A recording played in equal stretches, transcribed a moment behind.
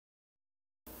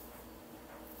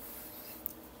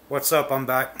What's up? I'm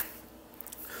back.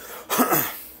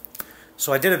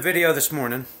 So I did a video this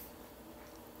morning,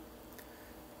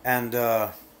 and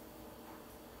I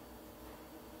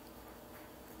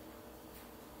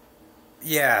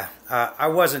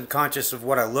wasn't conscious of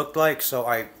what I looked like, so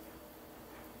I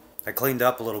cleaned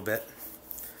up a little bit.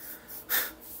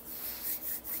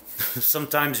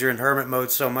 Sometimes you're in hermit mode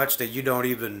so much that you don't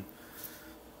even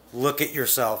look at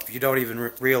yourself. You don't even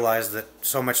realize that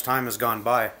so much time has gone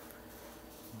by.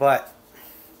 But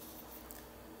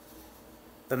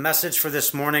the message for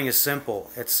this morning is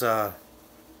simple. It's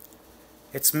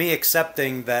me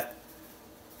accepting that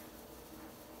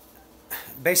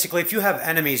basically if you have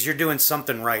enemies, you're doing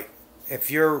something right. If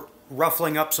you're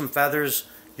ruffling up some feathers,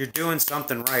 you're doing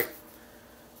something right.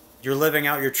 You're living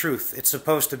out your truth. It's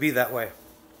supposed to be that way.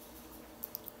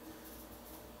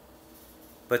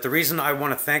 But the reason I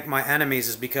want to thank my enemies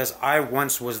is because I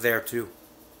once was there too.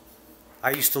 I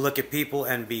used to look at people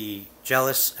and be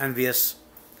jealous, envious,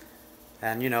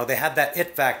 and you know, they had that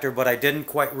it factor, but I didn't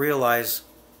quite realize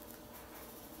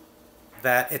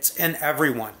that it's in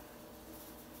everyone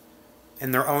in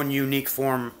their own unique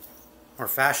form or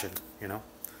fashion, you know.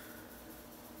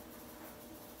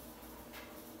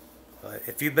 But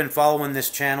if you've been following this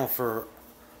channel for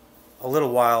a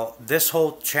little while, this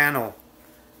whole channel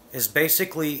is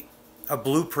basically a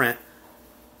blueprint.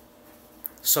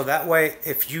 So that way,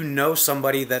 if you know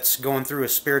somebody that's going through a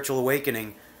spiritual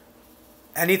awakening,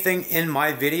 anything in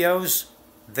my videos,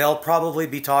 they'll probably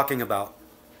be talking about.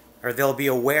 Or they'll be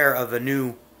aware of a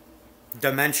new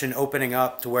dimension opening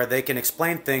up to where they can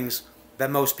explain things that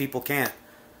most people can't.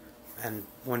 And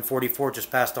 1:44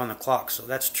 just passed on the clock, so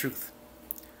that's truth.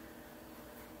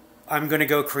 I'm going to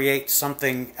go create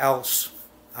something else.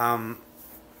 I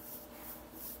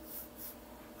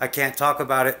can't talk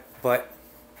about it, but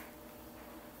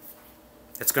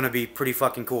it's going to be pretty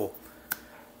fucking cool.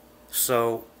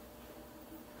 So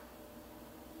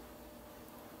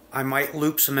I might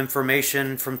loop some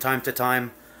information from time to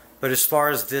time, but as far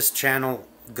as this channel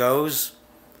goes,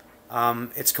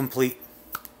 it's complete.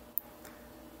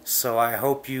 So I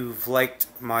hope you've liked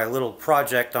my little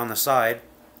project on the side.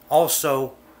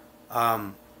 Also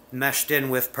meshed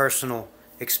in with personal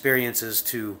experiences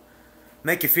to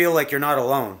make you feel like you're not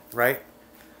alone, right?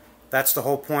 That's the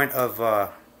whole point of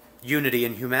unity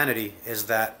and humanity, is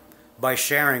that by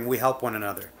sharing we help one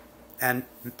another, and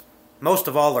most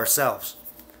of all ourselves.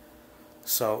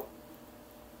 So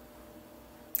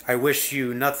I wish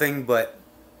you nothing but,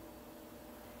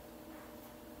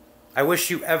 I wish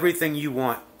you everything you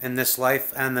want in this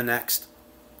life and the next.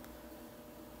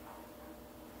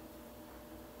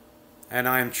 And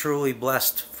I am truly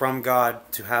blessed from God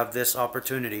to have this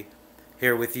opportunity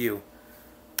here with you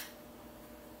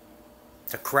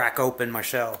to crack open my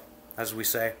shell, as we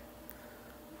say.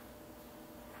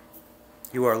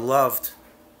 You are loved.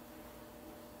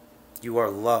 You are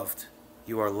loved.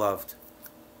 You are loved.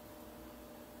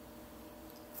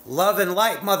 Love and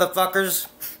light, motherfuckers.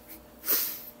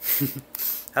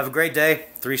 Have a great day.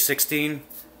 316.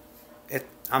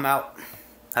 I'm out.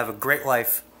 Have a great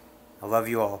life. I love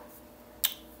you all.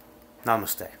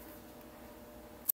 Namaste.